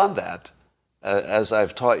 And beyond that, as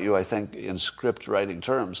I've taught you, I think, in script writing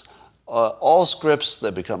terms, all scripts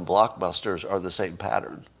that become blockbusters are the same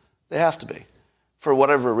pattern. They have to be. For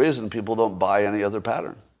whatever reason, people don't buy any other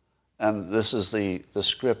pattern. And this is the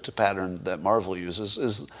script pattern that Marvel uses,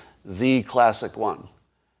 is the classic one.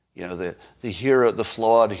 You know, the hero, the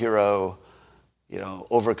flawed hero, you know,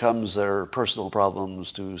 overcomes their personal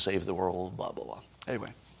problems to save the world, blah, blah, blah.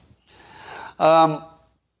 Anyway.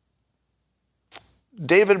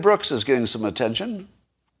 David Brooks is getting some attention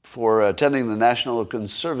for attending the National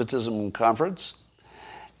Conservatism Conference.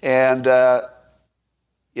 And,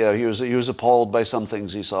 you know, he was appalled by some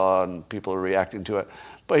things he saw, and people are reacting to it.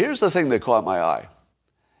 But here's the thing that caught my eye.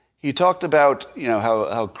 He talked about, you know,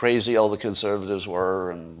 how crazy all the conservatives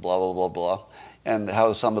were and blah, blah, blah, blah, and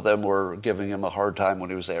how some of them were giving him a hard time when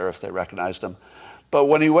he was there if they recognized him. But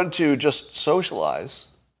when he went to just socialize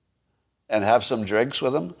and have some drinks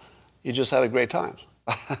with him, he just had a great time.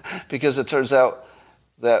 Because it turns out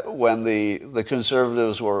that when the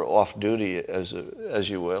conservatives were off duty, as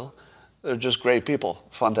you will, they're just great people,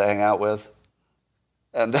 fun to hang out with.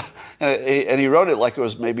 And he wrote it like it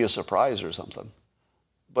was maybe a surprise or something.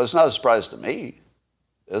 But it's not a surprise to me,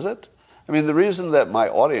 is it? I mean, the reason that my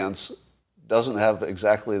audience doesn't have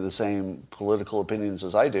exactly the same political opinions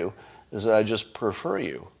as I do is that I just prefer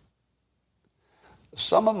you.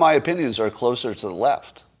 Some of my opinions are closer to the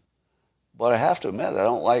left, but I have to admit, I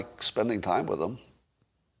don't like spending time with them.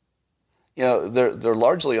 You know, they're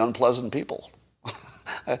largely unpleasant people.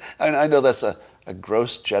 I know that's a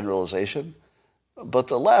gross generalization, but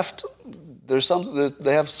the left,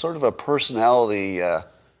 they have sort of a personality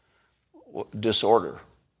disorder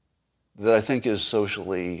that I think is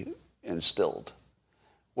socially instilled,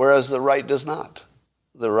 whereas the right does not.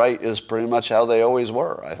 The right is pretty much how they always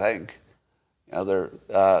were, I think. You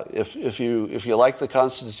know, if you like the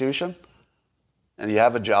Constitution and you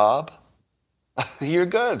have a job, you're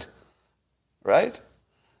good, right?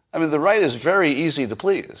 I mean, the right is very easy to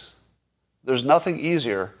please. There's nothing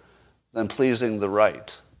easier than pleasing the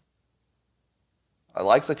right. I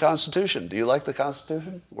like the Constitution. Do you like the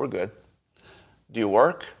Constitution? We're good. Do you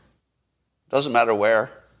work? Doesn't matter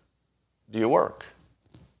where. Do you work?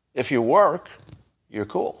 If you work, you're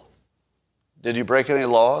cool. Did you break any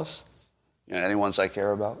laws? You know, any ones I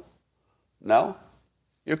care about? No?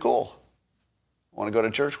 You're cool. Want to go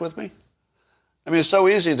to church with me? I mean, it's so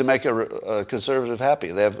easy to make a conservative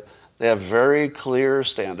happy. They have very clear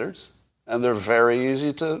standards, and they're very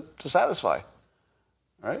easy to satisfy.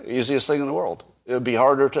 Right? Easiest thing in the world. It would be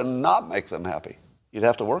harder to not make them happy. You'd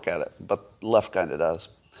have to work at it, but the left kind of does.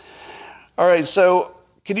 All right, so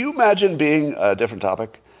can you imagine being a different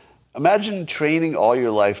topic? Imagine training all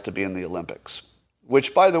your life to be in the Olympics,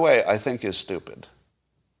 which, by the way, I think is stupid.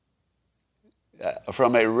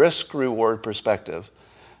 From a risk-reward perspective,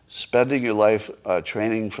 spending your life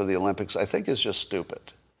training for the Olympics, I think is just stupid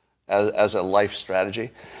as a life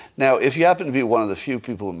strategy. Now, if you happen to be one of the few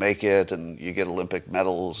people who make it and you get Olympic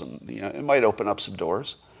medals, and you know, it might open up some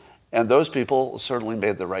doors. And those people certainly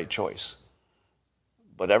made the right choice.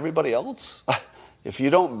 But everybody else, if you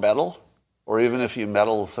don't medal, or even if you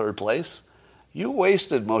medal third place, you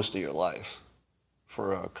wasted most of your life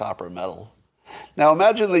for a copper medal. Now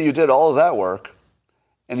imagine that you did all of that work,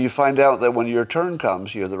 and you find out that when your turn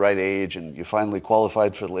comes, you're the right age, and you finally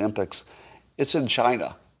qualified for the Olympics, it's in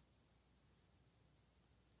China.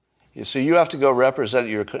 So you have to go represent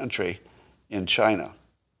your country in China.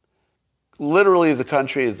 literally the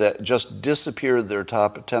country that just disappeared their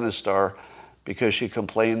top tennis star because she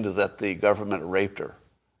complained that the government raped her.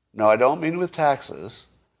 No, I don't mean with taxes.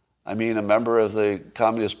 I mean a member of the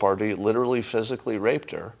Communist Party literally physically raped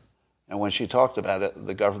her, and when she talked about it,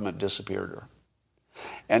 the government disappeared her.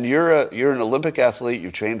 And you're an Olympic athlete,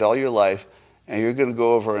 you've trained all your life, and you're going to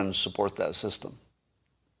go over and support that system.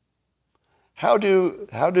 How do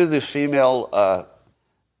the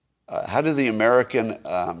American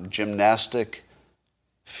gymnastic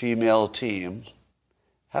female team,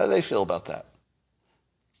 how do they feel about that?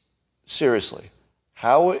 Seriously,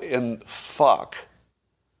 how in fuck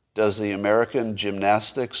does the American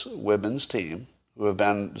gymnastics women's team, who have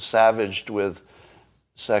been savaged with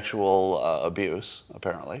sexual abuse,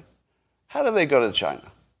 apparently, how do they go to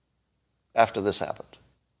China after this happened?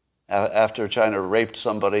 After China raped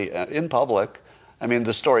somebody in public. I mean,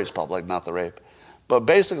 the story's public, not the rape. But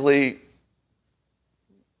basically,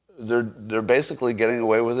 they're basically getting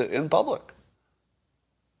away with it in public.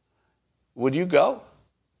 Would you go?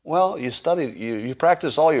 Well, you studied, you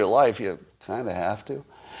practice all your life, you kind of have to.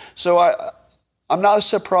 So I'm not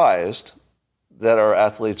surprised that our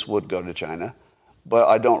athletes would go to China, but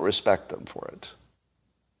I don't respect them for it.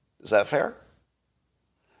 Is that fair?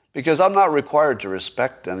 Because I'm not required to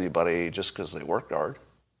respect anybody just because they worked hard.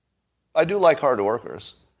 I do like hard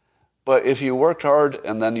workers. But if you worked hard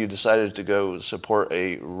and then you decided to go support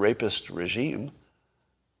a rapist regime,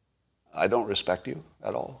 I don't respect you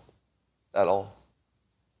at all. At all.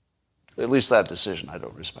 At least that decision I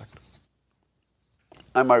don't respect.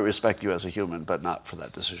 I might respect you as a human, but not for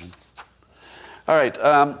that decision. All right.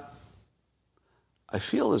 I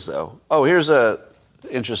feel as though... Oh, here's an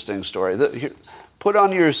interesting story. Put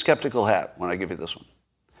on your skeptical hat when I give you this one.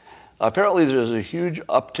 Apparently, there's a huge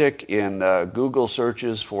uptick in Google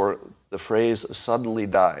searches for the phrase "suddenly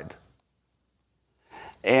died,"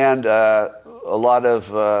 and a lot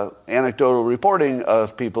of anecdotal reporting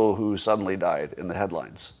of people who suddenly died in the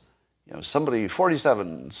headlines. You know, somebody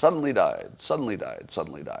 47 suddenly died, suddenly died,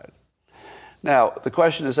 suddenly died. Now, the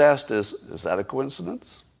question is asked is that a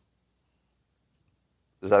coincidence?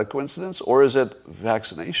 Is that a coincidence, or is it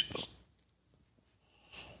vaccinations?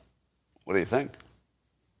 What do you think?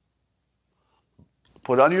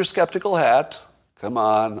 Put on your skeptical hat. Come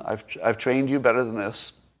on, I've trained you better than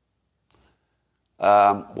this.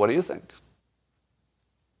 What do you think?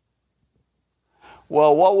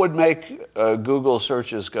 Well, what would make Google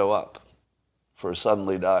searches go up for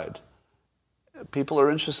suddenly died? People are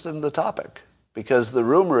interested in the topic because the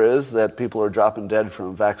rumor is that people are dropping dead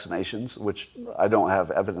from vaccinations, which I don't have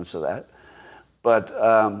evidence of that. But,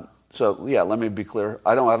 so yeah, let me be clear.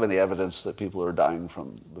 I don't have any evidence that people are dying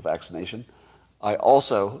from the vaccination. I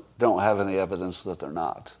also don't have any evidence that they're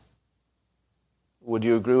not. Would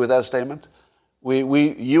you agree with that statement?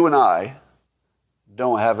 You and I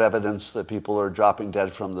don't have evidence that people are dropping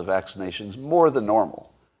dead from the vaccinations more than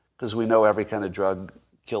normal, because we know every kind of drug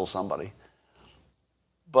kills somebody.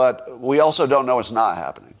 But we also don't know it's not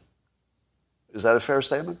happening. Is that a fair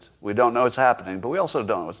statement? We don't know it's happening, but we also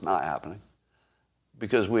don't know it's not happening,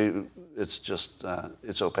 because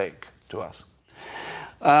it's opaque to us.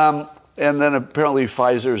 And then apparently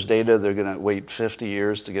Pfizer's data, they're going to wait 50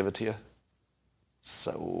 years to give it to you.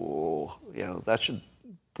 So, that should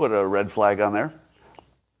put a red flag on there.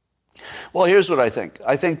 Well, here's what I think.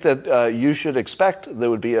 I think that you should expect there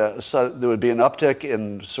would be an uptick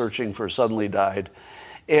in searching for suddenly died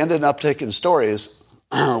and an uptick in stories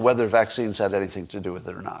whether vaccines had anything to do with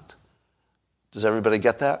it or not. Does everybody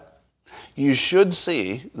get that? You should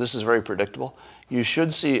see, this is very predictable, you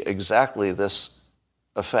should see exactly this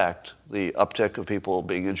effect, the uptick of people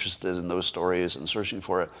being interested in those stories and searching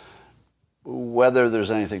for it, whether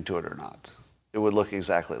there's anything to it or not. It would look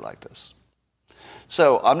exactly like this.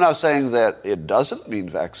 So I'm not saying that it doesn't mean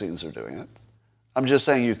vaccines are doing it. I'm just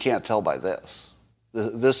saying you can't tell by this.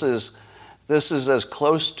 This is as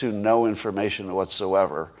close to no information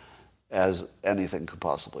whatsoever as anything could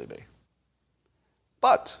possibly be.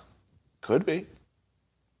 But could be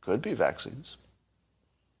vaccines.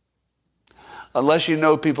 Unless you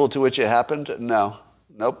know people to which it happened,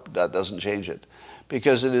 nope, that doesn't change it.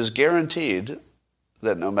 Because it is guaranteed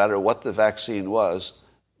that no matter what the vaccine was,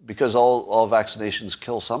 because all vaccinations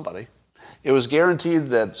kill somebody, it was guaranteed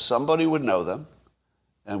that somebody would know them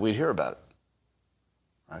and we'd hear about it,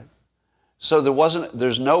 right? So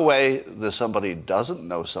there's no way that somebody doesn't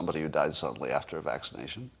know somebody who died suddenly after a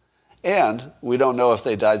vaccination. And we don't know if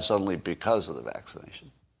they died suddenly because of the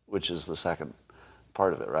vaccination, which is the second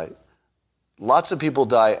part of it, right? Lots of people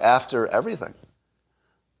die after everything.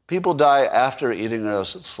 People die after eating a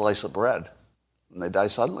slice of bread, and they die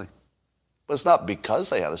suddenly. But it's not because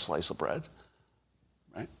they had a slice of bread,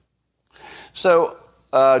 right? So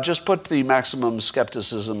just put the maximum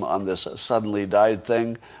skepticism on this suddenly died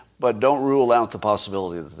thing, but don't rule out the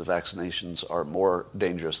possibility that the vaccinations are more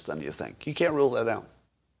dangerous than you think. You can't rule that out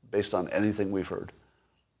based on anything we've heard.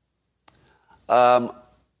 All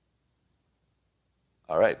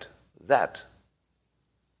right, that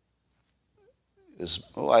is,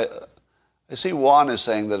 I see Juan is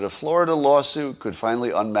saying that a Florida lawsuit could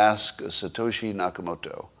finally unmask Satoshi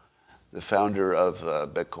Nakamoto, the founder of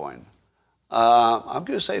Bitcoin. I'm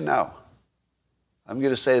going to say no. I'm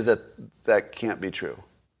going to say that that can't be true.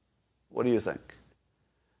 What do you think?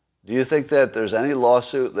 Do you think that there's any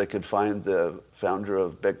lawsuit that could find the founder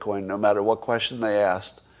of Bitcoin, no matter what question they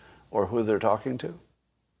asked or who they're talking to?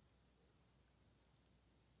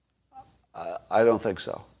 I don't think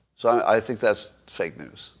so. So I think that's fake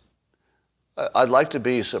news. I'd like to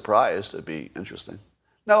be surprised. It'd be interesting.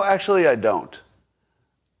 No, actually, I don't.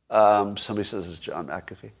 Somebody says it's John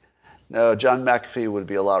McAfee. No, John McAfee would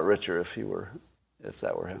be a lot richer if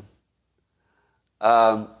that were him.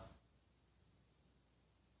 A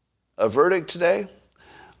verdict today?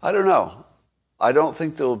 I don't know. I don't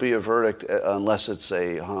think there will be a verdict unless it's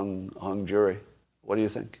a hung jury. What do you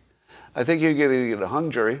think? I think you're going to get a hung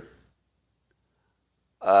jury.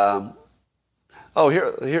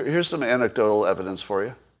 Here's some anecdotal evidence for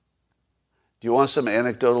you. Do you want some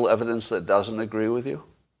anecdotal evidence that doesn't agree with you?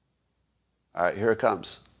 All right, here it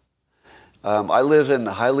comes. I live in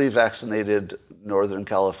highly vaccinated Northern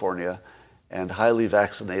California and highly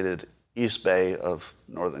vaccinated East Bay of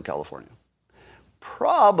Northern California.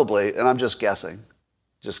 Probably, and I'm just guessing,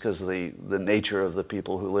 just because of the nature of the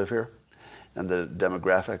people who live here and the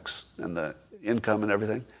demographics and the income and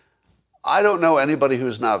everything, I don't know anybody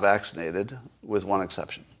who's not vaccinated, with one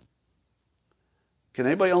exception. Can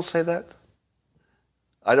anybody else say that?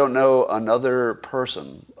 I don't know another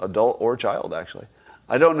person, adult or child actually.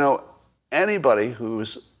 I don't know anybody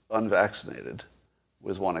who's unvaccinated,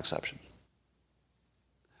 with one exception.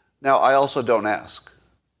 Now, I also don't ask,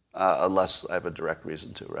 unless I have a direct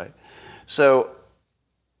reason to, right? So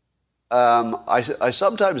I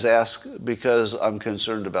sometimes ask because I'm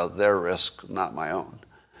concerned about their risk, not my own.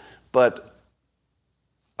 But,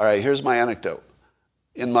 all right, here's my anecdote.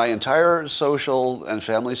 In my entire social and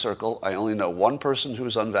family circle, I only know one person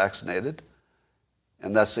who's unvaccinated,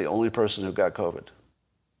 and that's the only person who got COVID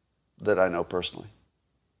that I know personally.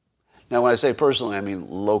 Now, when I say personally, I mean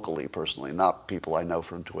locally personally, not people I know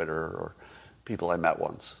from Twitter or people I met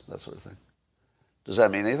once, that sort of thing. Does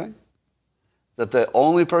that mean anything? That the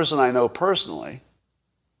only person I know personally,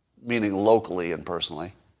 meaning locally and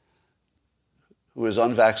personally, who is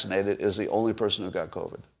unvaccinated is the only person who got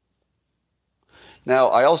COVID. Now,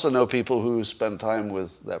 I also know people who spent time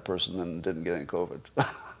with that person and didn't get any COVID.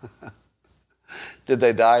 Did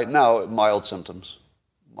they die? No, mild symptoms.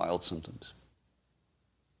 Mild symptoms.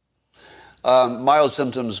 Mild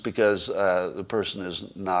symptoms because the person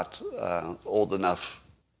is not old enough.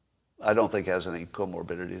 I don't think has any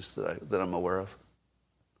comorbidities that I'm aware of.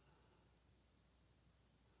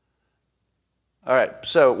 All right,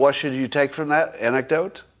 so what should you take from that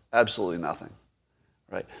anecdote? Absolutely nothing,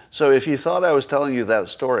 right? So if you thought I was telling you that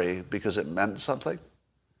story because it meant something,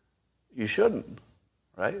 you shouldn't,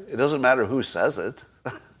 right? It doesn't matter who says it.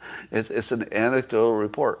 It's an anecdotal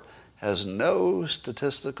report. Has no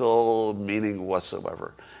statistical meaning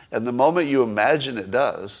whatsoever. And the moment you imagine it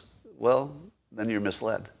does, well, then you're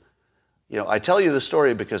misled. You know, I tell you the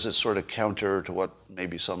story because it's sort of counter to what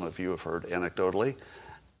maybe some of you have heard anecdotally.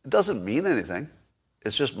 It doesn't mean anything.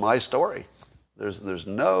 It's just my story. There's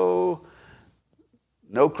no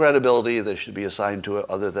credibility that should be assigned to it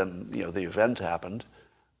other than, you know, the event happened,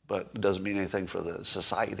 but it doesn't mean anything for the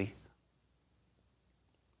society.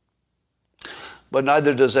 But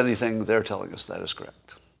neither does anything they're telling us that is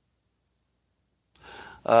correct.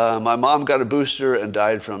 My mom got a booster and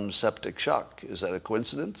died from septic shock. Is that a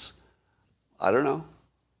coincidence? I don't know.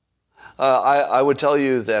 I would tell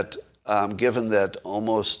you that given that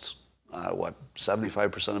almost,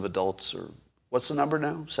 75% of adults, or what's the number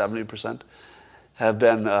now? 70% have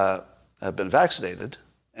been vaccinated,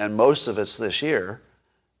 and most of it's this year.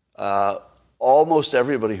 Almost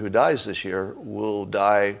everybody who dies this year will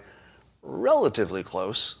die relatively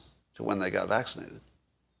close to when they got vaccinated.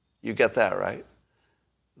 You get that, right?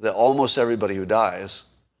 That almost everybody who dies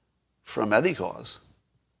from any cause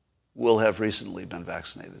will have recently been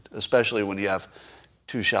vaccinated, especially when you have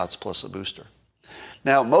 2 shots plus a booster.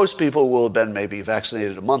 Now, most people will have been maybe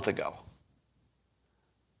vaccinated a month ago.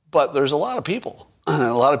 But there's a lot of people, and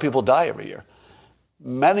a lot of people die every year.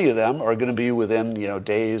 Many of them are going to be within,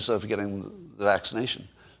 days of getting the vaccination.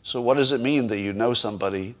 So what does it mean that you know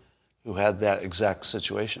somebody who had that exact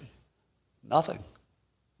situation? Nothing.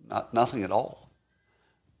 Nothing at all.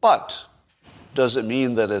 But does it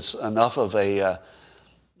mean that it's enough of a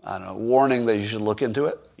warning that you should look into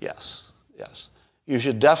it? Yes. You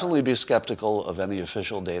should definitely be skeptical of any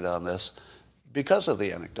official data on this because of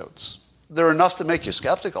the anecdotes. They're enough to make you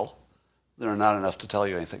skeptical. They're not enough to tell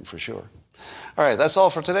you anything for sure. All right, that's all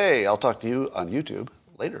for today. I'll talk to you on YouTube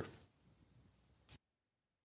later.